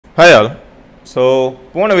Hi all. So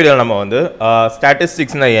போன வீடியோல நம்ம வந்து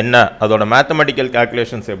ஸ்டாட்டிஸ்டிக்ஸ்னா என்ன, அதோட மேத்தமெட்டிக்கல்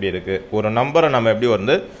கால்குலேஷன்ஸ் எப்படி இருக்கு, ஒரு நம்பரை நம்ம எப்படி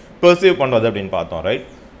வந்து பெர்சீவ் பண்றது அப்படின்னு பார்த்தோம், ரைட்?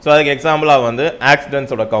 ஸோ அதுக்கு எக்ஸாம்பிளாக வந்து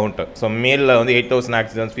ஆக்சிடென்ட்ஸோட கவுண்ட். ஸோ மேலில் வந்து 8000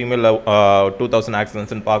 ஆக்சிடென்ட்ஸ், ஃபீமேலில் 2000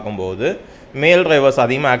 ஆக்சிடென்ட்ஸ்னு பார்க்கும்போது மேல் டிரைவர்ஸ்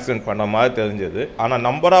அதிகமாக ஆக்சிடென்ட் பண்ணுற மாதிரி தெரிஞ்சது. ஆனால்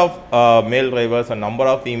number of male drivers and number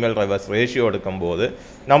of female drivers ratio எடுக்கும்போது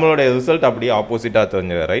நம்மளுடைய ரிசல்ட் அப்படியே ஆப்போசிட்டாக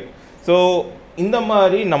தெரிஞ்சது, ரைட்? ஸோ இந்த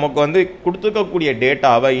மாதிரி நமக்கு வந்து கொடுத்துருக்கக்கூடிய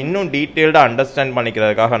டேட்டாவை இன்னும் டீட்டெயில்டாக அண்டர்ஸ்டாண்ட்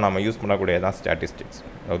பண்ணிக்கிறதுக்காக நம்ம யூஸ் பண்ணக்கூடியதான் ஸ்டாட்டிஸ்டிக்ஸ்.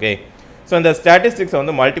 ஓகே, ஸோ இந்த ஸ்டாட்டிஸ்டிக்ஸ்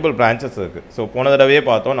வந்து மல்டிபிள் பிரான்ச்சஸ் இருக்குது. ஸோ போன தடவையே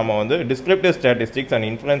பார்த்தோம், நம்ம வந்து descriptive statistics and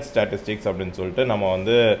inference statistics அப்படின்னு சொல்லிட்டு நம்ம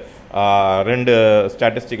வந்து ரெண்டு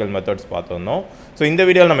ஸ்டாட்டிஸ்டிக்கல் மெத்தட்ஸ் பார்த்துருந்தோம். ஸோ இந்த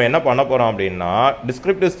வீடியோவில் நம்ம என்ன பண்ண போகிறோம் அப்படின்னா,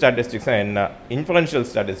 டிஸ்கிரிப்டிவ் ஸ்டாட்டிஸ்டிக்ஸ்னால் என்ன, இன்ஃபரன்ஷியல்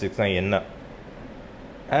ஸ்டாட்டிஸ்டிக்ஸ்னால் என்ன,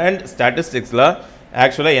 அண்ட் ஸ்டாட்டிஸ்டிக்ஸில்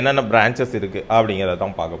ஆக்சுவலாக என்னென்ன பிரான்ச்சஸ் இருக்குது அப்படிங்கிறத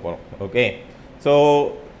தான் பார்க்க போகிறோம். ஓகே, ஸோ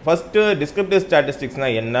ஃபஸ்ட்டு டிஸ்கிரிப்டிவ்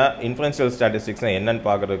ஸ்டாட்டிஸ்டிக்ஸ்னால் என்ன, இன்ஃபரன்ஷியல் ஸ்டாட்டிஸ்டிக்ஸ்னால் என்னன்னு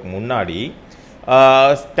பார்க்குறதுக்கு முன்னாடி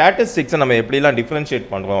ஸ்டாட்டிஸ்டிக்ஸை நம்ம எப்படிலாம் டிஃப்ரென்ஷியேட்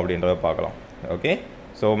பண்ணுறோம் அப்படின்றத பார்க்கலாம். ஓகே,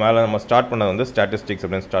 ஸோ மேலே நம்ம ஸ்டார்ட் பண்ணது வந்து ஸ்டாட்டிஸ்டிக்ஸ்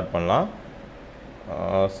அப்படின்னு ஸ்டார்ட் பண்ணலாம்.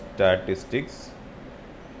 ஸ்டாட்டிஸ்டிக்ஸ்.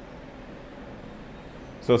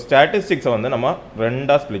 ஸோ ஸ்டாட்டிஸ்டிக்ஸை வந்து நம்ம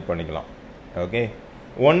ரெண்டாக ஸ்ப்ளிட் பண்ணிக்கலாம். ஓகே,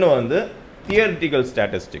 ஒன்று வந்து தியரிட்டிக்கல்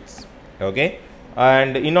ஸ்டாட்டிஸ்டிக்ஸ், ஓகே,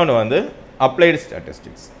 அண்ட் இன்னொன்று வந்து அப்ளைடு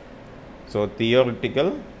ஸ்டாட்டிஸ்டிக்ஸ். ஸோ தியரிட்டிக்கல்,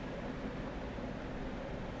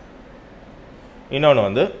 இன்னொன்று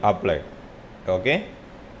வந்து அப்ளைடு. ஓகே,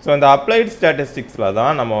 ஸோ இந்த அப்ளைடு ஸ்டாட்டிஸ்டிக்ஸில்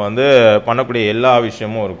தான் நம்ம வந்து பண்ணக்கூடிய எல்லா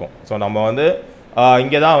விஷயமும் இருக்கும். ஸோ நம்ம வந்து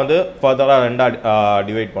இங்கே தான் வந்து ஃபர்தராக ரெண்டாக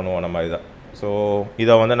டிவைட் பண்ணுவோம் நம்ம இதை. ஸோ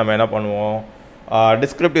இதை வந்து நம்ம என்ன பண்ணுவோம்,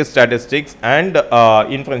 டிஸ்கிரிப்டிவ் ஸ்டாட்டிஸ்டிக்ஸ் அண்ட்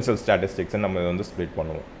இன்ஃபரன்ஷியல் ஸ்டாட்டிஸ்டிக்ஸ்ன்னு நம்ம வந்து ஸ்ப்ளிட்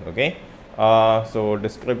பண்ணுவோம். Okay, so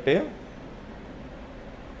descriptive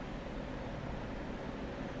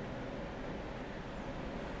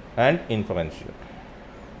and inferential.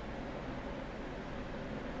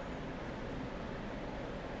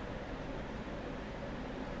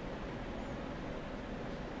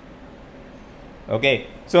 Okay,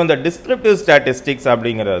 so இந்த டிஸ்கிரிப்டிவ் ஸ்டாட்டிஸ்டிக்ஸ்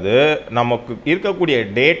அப்படிங்கிறது நமக்கு இருக்கக்கூடிய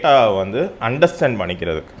டேட்டா வந்து அண்டர்ஸ்டாண்ட்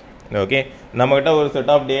பண்ணிக்கிறதுக்கு. ஓகே, நம்மகிட்ட ஒரு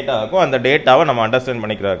செட் ஆஃப் டேட்டா இருக்கும், அந்த டேட்டாவை நம்ம அண்டர்ஸ்டாண்ட்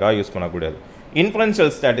பண்ணிக்கிறதுக்காக யூஸ் பண்ணக்கூடியது.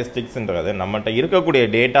 இன்ஃபரன்ஷியல் ஸ்டாட்டிஸ்டிக்ஸ்ன்றது நம்மகிட்ட இருக்கக்கூடிய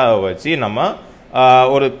டேட்டாவை வச்சு நம்ம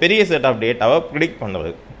ஒரு பெரிய செட் ஆஃப் டேட்டாவை ப்ரிடிக்ட்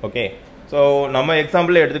பண்ணுறது. ஓகே, ஸோ நம்ம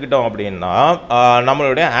எக்ஸாம்பிள் எடுத்துக்கிட்டோம் அப்படின்னா,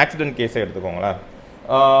 நம்மளுடைய ஆக்சிடென்ட் கேஸை எடுத்துக்கோங்களேன்.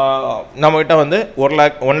 நம்மகிட்ட வந்து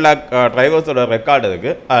 1 lakh டிரைவர்ஸோட ரெக்கார்டு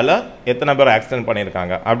இருக்குது, அதில் எத்தனை பேர் ஆக்சிடென்ட்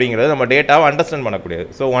பண்ணியிருக்காங்க அப்படிங்கிறது நம்ம டேட்டாவை அண்டர்ஸ்டாண்ட் பண்ணக்கூடியது.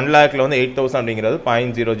 ஸோ 1 lakhல வந்து 8000 அப்படிங்கிறது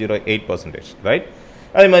 0.008%, ரைட்?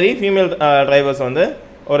 அதே மாதிரி ஃபீமேல் டிரைவர்ஸ் வந்து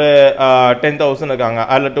ஒரு 10,000 இருக்காங்க,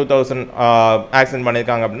 அதில் 2000 ஆக்சிடென்ட்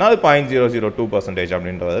பண்ணியிருக்காங்க அப்படின்னா அது 0.002%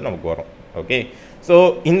 அப்படின்றது நமக்கு வரும். ஓகே, ஸோ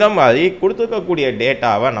இந்த மாதிரி கொடுத்துருக்கக்கூடிய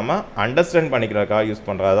டேட்டாவை நம்ம அண்டர்ஸ்டாண்ட் பண்ணிக்கிறதுக்காக யூஸ்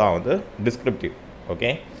பண்ணுறது தான் வந்து டிஸ்கிரிப்டிவ். ஓகே,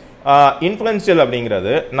 இன்ஃபரன்ஷியல்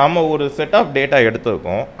அப்படிங்கிறது நம்ம ஒரு செட் ஆஃப் டேட்டா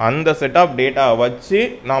எடுத்துருக்கோம், அந்த செட் ஆஃப் டேட்டாவை வச்சு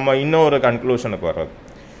நம்ம இன்னொரு கன்க்ளூஷனுக்கு வர்றது.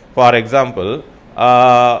 ஃபார் எக்ஸாம்பிள்,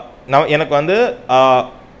 எனக்கு வந்து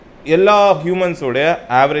எல்லா ஹியூமன்ஸோடைய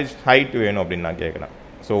ஆவரேஜ் ஹைட் வேணும் அப்படின்னு நான் கேட்குறேன்.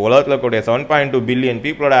 ஸோ உலகத்தில் கூடிய 7.2 பில்லியன்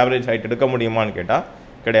பீப்புளோட ஆவரேஜ் ஹைட் எடுக்க முடியுமான்னு கேட்டால்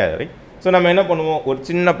கிடையாது, ரைட்? ஸோ நம்ம என்ன பண்ணுவோம், ஒரு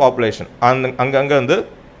சின்ன பாப்புலேஷன் அங்கங்கே வந்து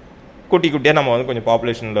குட்டி குட்டியாக நம்ம வந்து கொஞ்சம்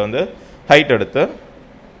பாப்புலேஷனில் வந்து ஹைட் எடுத்து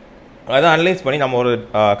அதை அனலைஸ் பண்ணி நம்ம ஒரு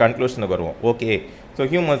கன்க்ளூஷனுக்கு வருவோம். ஓகே, ஸோ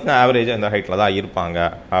ஹியூமன்ஸ்னால் ஆவரேஜாக இந்த ஹைட்டில் தான் இருப்பாங்க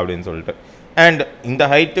அப்படின்னு சொல்லிட்டு. அண்ட் இந்த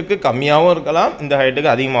ஹைட்டுக்கு கம்மியாகவும் இருக்கலாம், இந்த ஹைட்டுக்கு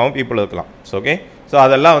அதிகமாகவும் பீப்புள் இருக்கலாம். ஸோ ஓகே, ஸோ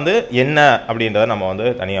அதெல்லாம் வந்து என்ன அப்படின்றத நம்ம வந்து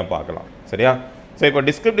தனியாக பார்க்கலாம், சரியா? ஸோ இப்போ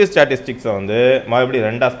டிஸ்கிரிப்டிவ் ஸ்டாட்டிஸ்டிக்ஸை வந்து மறுபடியும்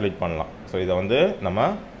ரெண்டாக ஸ்ப்ளிட் பண்ணலாம். ஸோ இதை வந்து நம்ம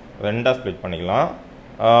ரெண்டாக ஸ்ப்ளிட் பண்ணிக்கலாம்.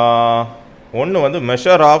 ஒன்று வந்து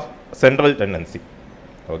measure of central tendency.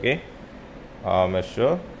 Okay,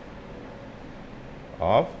 measure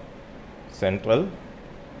of central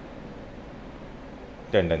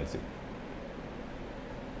tendency.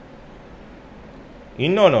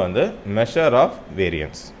 இன்னொன்று வந்து measure of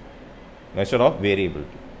variance, measure of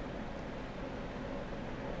variability,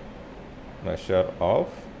 measure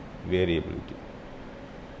of variability.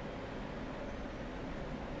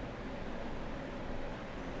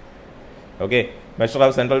 Okay, measure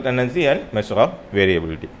of central tendency and measure of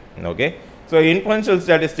variability. Okay, so inferential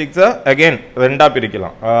statistics again ரெண்டா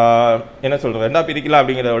பிரிக்கலாம். என்ன சொல்றது, ரெண்டா பிரிக்கலாம்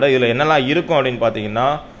அப்படிங்கிறத விட இதில் என்னெல்லாம் இருக்கும் அப்படின்னு பார்த்தீங்கன்னா,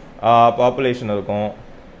 பாப்புலேஷன் இருக்கும்,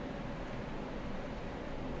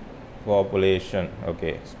 population,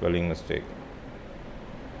 okay, spelling mistake.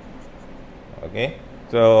 Okay,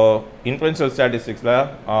 so inferential ஸ்டாட்டிஸ்டிக்ஸில்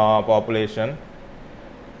population,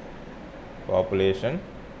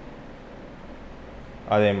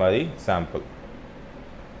 அதே மாதிரி சாம்பிள்.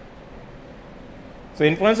 ஸோ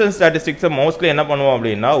இன்ஃபரன்ஷியல் ஸ்டாட்டிஸ்டிக்ஸை மோஸ்ட்லி என்ன பண்ணுவோம்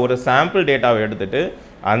அப்படின்னா, ஒரு சாம்பிள் டேட்டாவை எடுத்துகிட்டு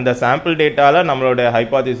அந்த சாம்பிள் டேட்டாவில் நம்மளுடைய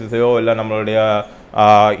ஹைபாதிசிஸையோ இல்லை நம்மளுடைய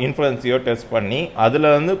இன்ஃப்ளூயன்ஸையோ டெஸ்ட் பண்ணி அதில்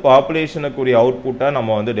வந்து பாப்புலேஷனுக்குரிய அவுட்புட்டை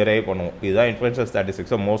நம்ம வந்து டெரைவ் பண்ணுவோம். இதுதான் இன்ஃபரன்ஷியல்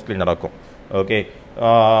ஸ்டாட்டிஸ்டிக்ஸை மோஸ்ட்லி நடக்கும். ஓகே,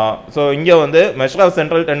 ஸோ இங்கே வந்து மெஷர் ஆஃப்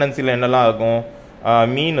சென்ட்ரல் டெண்டன்சியில் என்னெல்லாம் இருக்கும்?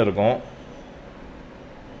 மீன் இருக்கும்,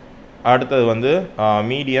 அடுத்தது வந்து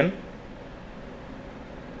மீடியன்,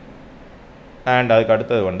 அண்ட் அதுக்கு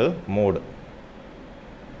அடுத்தது வந்து மோடு.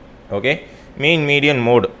 ஓகே, மீன், மீடியன்,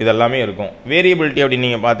 மோடு இதெல்லாமே இருக்கும். வேரியபிலிட்டி அப்படின்னு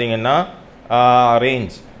நீங்கள் பார்த்தீங்கன்னா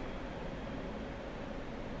ரேஞ்ச்.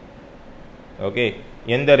 ஓகே,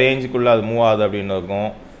 எந்த ரேஞ்சுக்குள்ளே அது மூவ் ஆகுது அப்படின்னு இருக்கும்.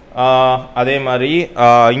 அதே மாதிரி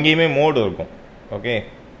இங்கேயுமே மோடு இருக்கும். ஓகே,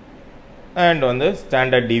 அண்ட் வந்து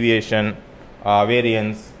standard deviation,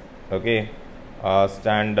 variance. Okay,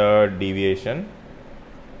 standard deviation,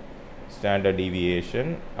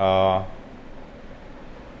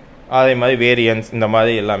 அதே மாதிரி வேரியன்ஸ், இந்த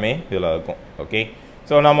மாதிரி எல்லாமே இதில் இருக்கும். ஓகே,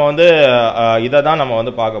 ஸோ நம்ம வந்து இதை தான் நம்ம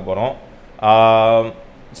வந்து பார்க்க போகிறோம்.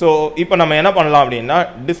 ஸோ இப்போ நம்ம என்ன பண்ணலாம் அப்படின்னா,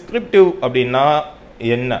 டிஸ்கிரிப்டிவ் அப்படின்னா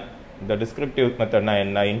என்ன, இந்த டிஸ்கிரிப்டிவ் மெத்தட்னா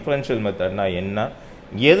என்ன, இன்ஃபரன்ஷியல் மெத்தட்னா என்ன,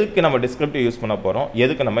 எதுக்கு நம்ம டிஸ்கிரிப்டிவ் யூஸ் பண்ண போகிறோம்,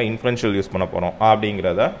 எதுக்கு நம்ம இன்ஃபரன்ஷியல் யூஸ் பண்ண போகிறோம்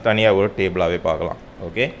அப்படிங்கிறத தனியாக ஒரு டேபிளாகவே பார்க்கலாம்.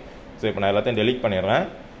 ஓகே, ஸோ இப்போ நான் எல்லாத்தையும் டெலீட் பண்ணிடுறேன்.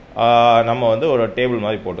 நம்ம வந்து ஒரு டேபிள்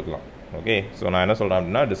மாதிரி போட்டுக்கலாம். ஓகே, ஸோ நான் என்ன சொல்கிறேன்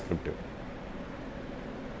அப்படின்னா descriptive.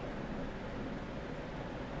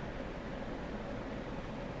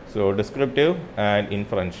 So descriptive and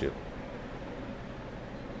inferential.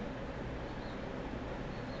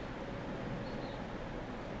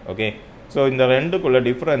 Okay, so இந்த ரெண்டுக்குள்ள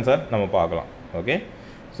டிஃப்ரென்ஸை நம்ம பார்க்கலாம். ஓகே,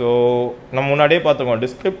 ஸோ நம்ம முன்னாடியே பார்த்துக்கோம்,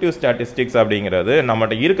 டிஸ்கிரிப்டிவ் ஸ்டாட்டிஸ்டிக்ஸ் அப்படிங்கிறது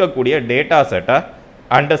நம்மகிட்ட இருக்கக்கூடிய டேட்டா செட்டை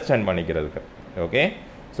அண்டர்ஸ்டாண்ட் பண்ணிக்கிறதுக்கு. ஓகே,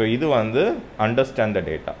 ஸோ இது வந்து அண்டர்ஸ்டாண்ட் த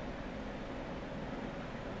டேட்டா.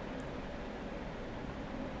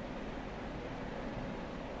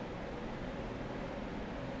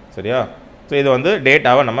 சரியா? ஸோ இது வந்து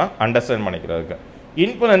டேட்டாவை நம்ம அண்டர்ஸ்டாண்ட் பண்ணிக்கிறதுக்கு.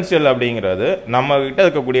 இன்ஃபரன்ஷியல் அப்படிங்கிறது நம்ம கிட்ட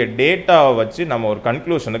இருக்கக்கூடிய டேட்டாவை வச்சு நம்ம ஒரு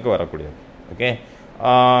கன்க்ளூஷனுக்கு வரக்கூடியது. ஓகே,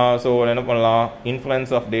 ஸோ என்ன பண்ணலாம்,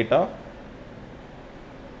 இன்ஃபரன்ஸ் ஆஃப் டேட்டா,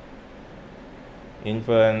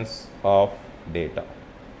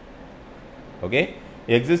 ஓகே,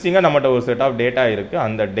 எக்ஸிஸ்டிங்காக நம்மகிட்ட ஒரு செட் ஆஃப் டேட்டா இருக்குது,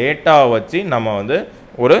 அந்த டேட்டாவை வச்சு நம்ம வந்து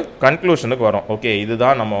ஒரு கன்க்ளூஷனுக்கு வரோம். ஓகே,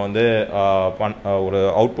 இதுதான் நம்ம வந்து ஒரு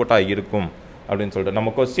அவுட்புட்டாக இருக்கும் அப்படின்னு சொல்லிட்டு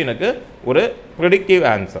நம்ம கொஸ்டினுக்கு ஒரு ப்ரெடிக்டிவ்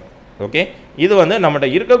ஆன்சர். ஓகே, இது வந்து நம்மகிட்ட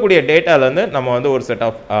இருக்கக்கூடிய டேட்டாலேருந்து நம்ம வந்து ஒரு செட்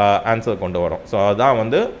ஆஃப் ஆன்சர் கொண்டு வரோம். ஸோ அதுதான்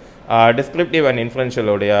வந்து descriptive and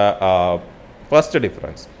இன்ஃபரன்ஷியலுடைய first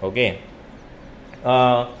difference. Okay,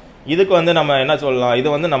 இதுக்கு வந்து நம்ம என்ன சொல்லலாம், இது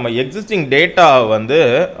வந்து நம்ம எக்ஸிஸ்டிங் டேட்டா வந்து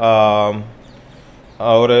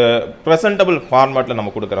ஒரு ப்ரெசன்டபிள் ஃபார்மேட்டில்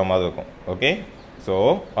நம்ம கொடுக்குற மாதிரி இருக்கும். ஓகே, ஸோ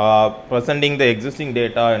ப்ரெசென்டிங் த எக்ஸிஸ்டிங்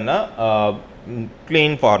டேட்டா என்ன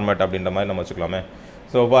க்ளீன் ஃபார்மேட் அப்படின்ற மாதிரி நம்ம வச்சுக்கலாமே.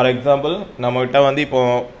 ஸோ ஃபார் எக்ஸாம்பிள் நம்மகிட்ட வந்து இப்போ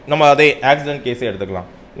நம்ம அதே ஆக்சிடென்ட் கேஸே எடுத்துக்கலாம்.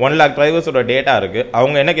 1 lakh டிரைவர்ஸோட டேட்டா இருக்குது.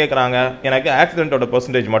 அவங்க என்ன கேட்குறாங்க, எனக்கு ஆக்சிடென்ட்டோட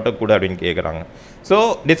பர்சன்டேஜ் மட்டும் கூட அப்படின்னு கேட்குறாங்க. ஸோ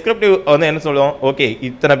டிஸ்கிரிப்டிவ் வந்து என்ன சொல்லுவோம், ஓகே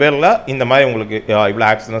இத்தனை பேரில் இந்த மாதிரி உங்களுக்கு இவ்வளோ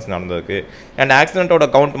ஆக்சிடென்ட்ஸ் நடந்திருக்கு, அண்ட் ஆக்சிடென்ட்டோட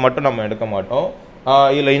கவுண்ட் மட்டும் நம்ம எடுக்க மாட்டோம்,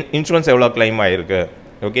 இதில் இன்சூரன்ஸ் எவ்வளோ கிளைம் ஆகிருக்கு,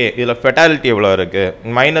 ஓகே இதில் ஃபெட்டாலிட்டி எவ்வளோ இருக்குது,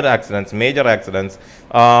 மைனர் ஆக்சிடென்ட்ஸ், மேஜர் ஆக்சிடென்ட்ஸ்,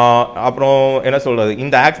 அப்புறம் என்ன சொல்கிறது,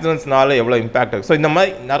 இந்த ஆக்சிடென்ட்ஸ்னால எவ்வளோ இம்பேக்ட் இருக்குது. ஸோ இந்த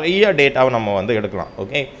மாதிரி நிறைய டேட்டாவை நம்ம வந்து எடுக்கலாம்.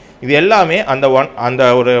 ஓகே, இது எல்லாமே அந்த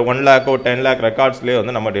ஒரு 1 lakh 10 lakh ரெக்கார்ட்ஸ்லேயே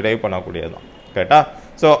வந்து நம்ம டிரைவ் பண்ணக்கூடியது தான். கரெக்டா?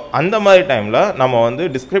 ஸோ அந்த மாதிரி டைமில் நம்ம வந்து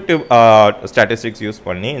டிஸ்கிரிப்டிவ் ஸ்டாட்டிஸ்டிக்ஸ் யூஸ்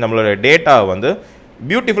பண்ணி நம்மளோட டேட்டா வந்து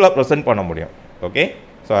பியூட்டிஃபுல்லாக ப்ரெசென்ட் பண்ண முடியும். ஓகே,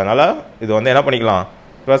 ஸோ அதனால் இது வந்து என்ன பண்ணிக்கலாம்,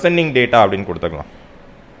 ப்ரெசென்டிங் டேட்டா அப்படின்னு கொடுத்துக்கலாம்.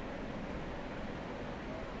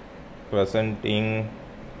 presenting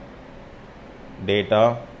data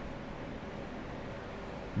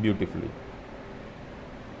beautifully.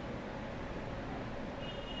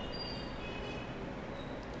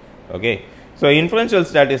 Okay, so inferential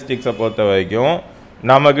statistics பொறுத்த வரைக்கும்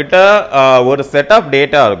நம்ம கிட்ட ஒரு செட் ஆஃப்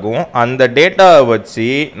டேட்டா இருக்கும். அந்த டேட்டாவை வச்சு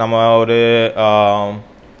நம்ம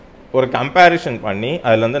ஒரு கம்பேரிஷன் பண்ணி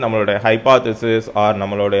அதில் வந்து நம்மளுடைய ஹைபாத்தசிஸ் ஆர்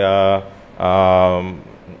நம்மளுடைய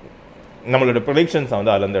ப்ரெடிக்ஷன்ஸை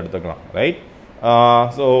வந்து அதுலேருந்து எடுத்துக்கலாம். Right?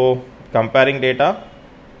 So comparing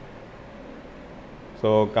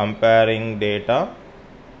data,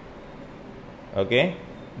 okay,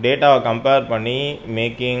 டேட்டாவை கம்பேர் பண்ணி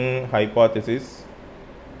making hypothesis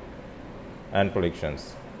and predictions.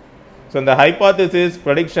 So இந்த ஹைபாத்தசிஸ்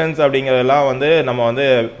ப்ரெடிக்ஷன்ஸ் அப்படிங்கிறதெல்லாம் வந்து நம்ம வந்து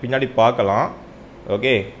பின்னாடி பார்க்கலாம்.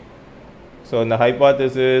 ஓகே, ஸோ இந்த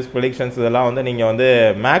ஹைபாத்தசிஸ் ப்ரெடிக்ஷன்ஸ் இதெல்லாம் வந்து நீங்கள் வந்து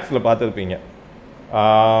மேக்ஸில் பார்த்துருப்பீங்க.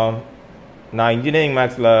 நான் இன்ஜினியரிங்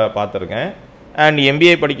மேக்ஸில் பார்த்துருக்கேன், அண்ட்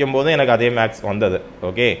எம்பிஏ படிக்கும்போது எனக்கு அதே மேக்ஸ் வந்தது.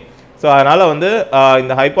 ஓகே, ஸோ அதனால் வந்து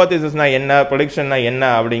இந்த ஹைபாத்தசிஸ்னால் என்ன, ப்ரெடிக்ஷன்னா என்ன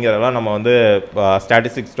அப்படிங்கிறதெல்லாம் நம்ம வந்து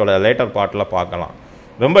ஸ்டாட்டிஸ்டிக்ஸோட லேட்டர் பார்ட்டில் பார்க்கலாம்.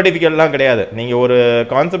 ரொம்ப டிஃபிகல்ட்லாம் கிடையாது. நீங்கள் ஒரு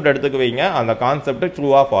கான்செப்ட் எடுத்துக்குவீங்க, அந்த கான்செப்ட்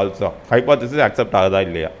ட்ரூவா ஃபால்ஸா, ஹைபோதசிஸ் அக்செப்ட் ஆகுதா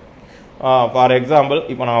இல்லையா. ஃபார் எக்ஸாம்பிள்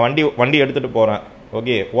இப்போ நான் வண்டி எடுத்துகிட்டு போகிறேன்.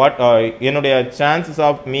 ஓகே, என்னுடைய chances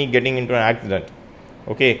of me getting into an accident.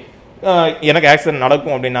 Okay, எனக்கு ஆக்சிடென்ட்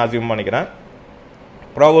நடக்கும் அப்படின்னு நான் அசியூம் பண்ணிக்கிறேன்.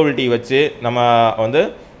 ப்ராபபிலிட்டி வச்சு நம்ம வந்து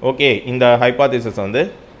ஓகே இந்த ஹைபோதசிஸ் வந்து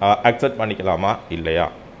அக்செப்ட் பண்ணிக்கலாமா இல்லையா.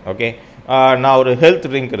 ஓகே, நான் ஒரு ஹெல்த்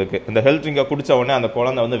ட்ரிங்க் இருக்குது, இந்த ஹெல்த் ட்ரிங்கை குடித்த உடனே அந்த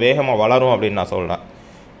குழந்தை வந்து வேகமாக வளரும் அப்படின்னு நான் சொல்கிறேன்.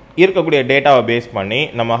 இருக்கக்கூடிய டேட்டாவை பேஸ் பண்ணி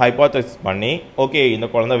நம்ம ஹைபோதசிஸ் பண்ணி ஓகே இந்த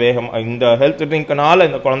குழந்தை இந்த ஹெல்த் ட்ரிங்க்னால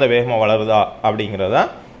இந்த குழந்தை வேகமாக வளருதா அப்படிங்கிறத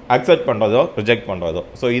அக்செப்ட் பண்ணுறதோ ரிஜெக்ட் பண்ணுறதோ.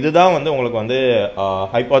 ஸோ இதுதான் வந்து உங்களுக்கு வந்து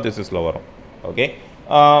ஹைபோதசிஸில் வரும். ஓகே,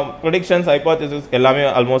 ப்ரெடிக்ஷன்ஸ் ஹைபோதசிஸ் எல்லாமே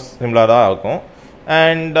ஆல்மோஸ்ட் சிமிலராக இருக்கும்.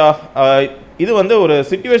 அண்ட் இது வந்து ஒரு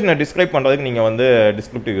சிச்சுவேஷனை டிஸ்கிரைப் பண்ணுறதுக்கு நீங்கள் வந்து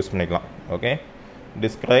டிஸ்கிரிப்டிவ் யூஸ் பண்ணிக்கலாம். Okay,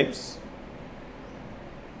 describes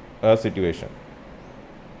a situation.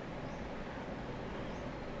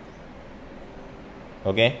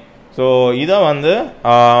 Okay, so இதை வந்து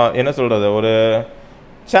என்ன சொல்கிறது, ஒரு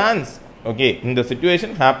சான்ஸ். ஓகே, இந்த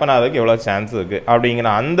சிச்சுவேஷன் ஹேப்பன் ஆகிறதுக்கு எவ்வளோ சான்ஸ் இருக்குது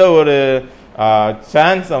அப்படிங்கிற அந்த ஒரு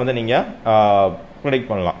சான்ஸை வந்து நீங்கள்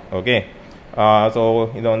ப்ரெடிக்ட் பண்ணலாம். ஓகே, ஸோ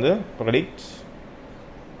இதை வந்து predict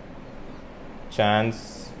chance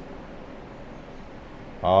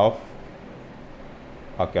of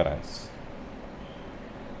occurrence.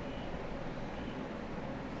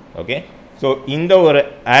 Okay, so இந்த ஒரு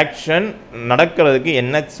ஆக்ஷன் நடக்கிறதுக்கு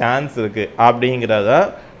என்ன சான்ஸ் இருக்குது அப்படிங்கிறத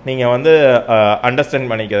நீங்கள் வந்து அண்டர்ஸ்டாண்ட்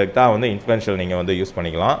பண்ணிக்கிறதுக்கு தான் வந்து இன்ஃபரன்ஷியல் நீங்கள் வந்து யூஸ்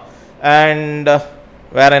பண்ணிக்கலாம். அண்ட்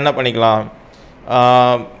வேறு என்ன பண்ணிக்கலாம்,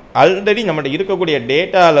 ஆல்ரெடி நம்மகிட்ட இருக்கக்கூடிய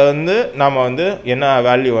டேட்டாவிலேருந்து நம்ம வந்து என்ன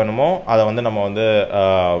வேல்யூ வேணுமோ அதை வந்து நம்ம வந்து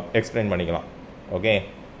எக்ஸ்பிளைன் பண்ணிக்கலாம். Okay,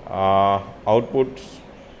 output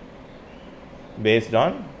based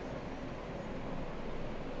on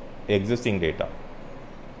existing data.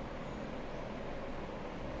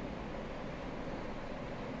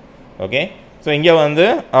 Okay, so இங்கே வந்து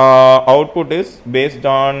output is based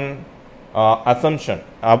on assumption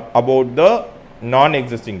about the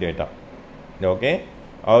non-existing data. Okay,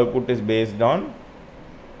 output is based on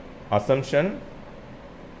assumption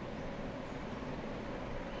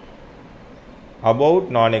about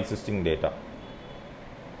non-existing data.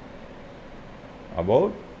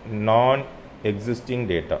 About non-existing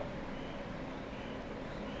data.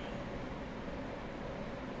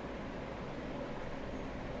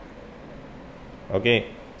 Okay,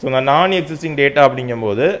 so இந்த நான்-எக்ஸிஸ்டிங் data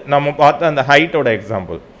அப்படிங்கும்போது நம்ம பார்த்த அந்த ஹைட்டோட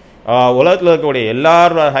example, உலகத்தில் இருக்கக்கூடிய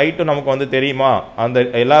எல்லாரோட ஹைட்டும் நமக்கு வந்து தெரியுமா, அந்த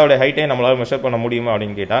எல்லாரோட ஹைட்டையும் நம்மளால் மெஷர் பண்ண முடியுமா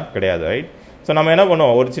அப்படின்னு கேட்டால் கிடையாது. ரைட், ஸோ நம்ம என்ன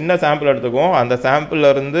பண்ணுவோம், ஒரு சின்ன சாம்பிள் எடுத்துக்குவோம், அந்த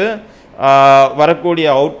சாம்பிள்லேருந்து வரக்கூடிய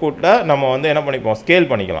அவுட்புட்டில் நம்ம வந்து என்ன பண்ணிப்போம், ஸ்கேல்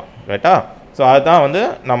பண்ணிக்கலாம். ரைட்டா, ஸோ அதுதான் வந்து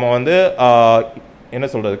நம்ம வந்து என்ன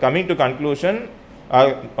சொல்கிறது, coming to conclusion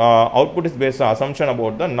output is based assumption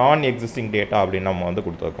about the நான் எக்ஸிஸ்டிங் டேட்டா அப்படின்னு நம்ம வந்து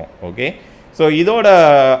கொடுத்துருக்கோம். ஓகே, ஸோ இதோட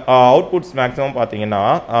அவுட்புட்ஸ் மேக்ஸிமம் பார்த்தீங்கன்னா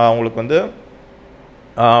உங்களுக்கு வந்து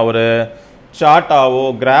ஒரு சார்ட்டாவோ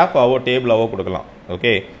கிராஃபாவோ டேபிளாவோ கொடுக்கலாம்.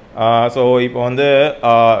 ஓகே, ஸோ இப்போ வந்து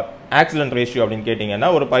ஆக்சிடென்ட் ரேஷியோ அப்படின்னு கேட்டிங்கன்னா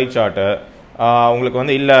ஒரு பை சார்ட்டு, உங்களுக்கு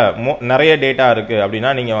வந்து இல்லை நிறைய டேட்டா இருக்குது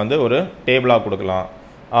அப்படின்னா நீங்கள் வந்து ஒரு டேபிளாக கொடுக்கலாம்.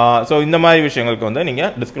 ஸோ இந்த மாதிரி விஷயங்களுக்கு வந்து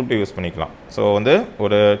நீங்கள் டிஸ்கிரிப்டிவ் யூஸ் பண்ணிக்கலாம். ஸோ வந்து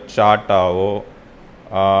ஒரு சார்ட்டாவோ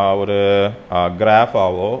ஒரு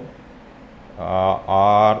கிராஃபாவோ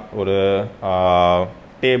ஆர் ஒரு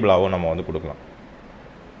டேபிளாவோ நம்ம வந்து கொடுக்கலாம்.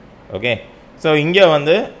 ஓகே, ஸோ இங்கே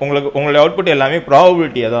வந்து உங்களுடைய அவுட்புட் எல்லாமே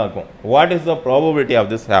ப்ராபபிலிட்டியாக தான் இருக்கும். What is the probability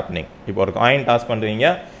of this happening. இப்போ ஒரு காயின் டாஸ் பண்ணுறீங்க,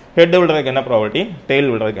 ஹெட் விடுறதுக்கு என்ன ப்ராபபிலிட்டி,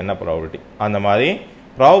 டெயில் விடுறதுக்கு என்ன ப்ராபபிலிட்டி, அந்த மாதிரி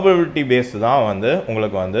ப்ராபபிலிட்டி பேஸ்டு தான் வந்து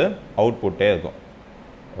உங்களுக்கு வந்து அவுட்புட்டே இருக்கும்.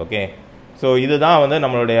 ஓகே, ஸோ இதுதான் வந்து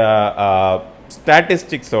நம்மளுடைய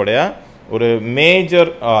ஸ்டாட்டிஸ்டிக்ஸோடைய ஒரு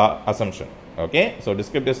major assumption. Okay, so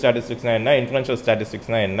descriptive ஸ்டாட்டிஸ்டிக்ஸ்னால் என்ன, இன்ஃபரன்ஷியல்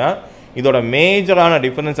ஸ்டாட்டிஸ்டிக்ஸ்னால் என்ன, இதோட மேஜரான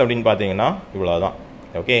டிஃபரன்ஸ் அப்படின்னு பார்த்தீங்கன்னா இவ்வளோ தான்.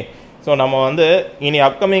 ஓகே, ஸோ நம்ம வந்து இனி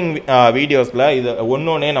அப்கமிங் வீடியோஸில் இது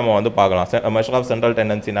ஒன்றே நம்ம வந்து பார்க்கலாம். மெஷர் ஆஃப் சென்ட்ரல்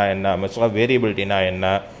டெண்டன்சினா என்ன, மெஷர் ஆஃப் வேரியபிலிட்டினா என்ன,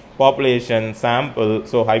 பாப்புலேஷன், சாம்பிள்,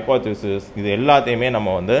 ஸோ ஹைபோதசிஸ், இது எல்லாத்தையுமே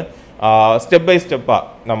நம்ம வந்து ஸ்டெப் பை ஸ்டெப்பாக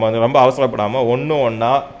நம்ம வந்து ரொம்ப அவசரப்படாமல்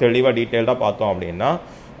ஒன்றா தெளிவாக டீட்டெயில்டாக பார்த்தோம் அப்படின்னா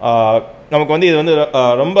நமக்கு வந்து இது வந்து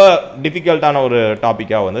ரொம்ப டிஃபிகல்ட்டான ஒரு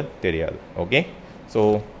டாப்பிக்காக வந்து தெரியாது. Okay, so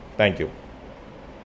thank you.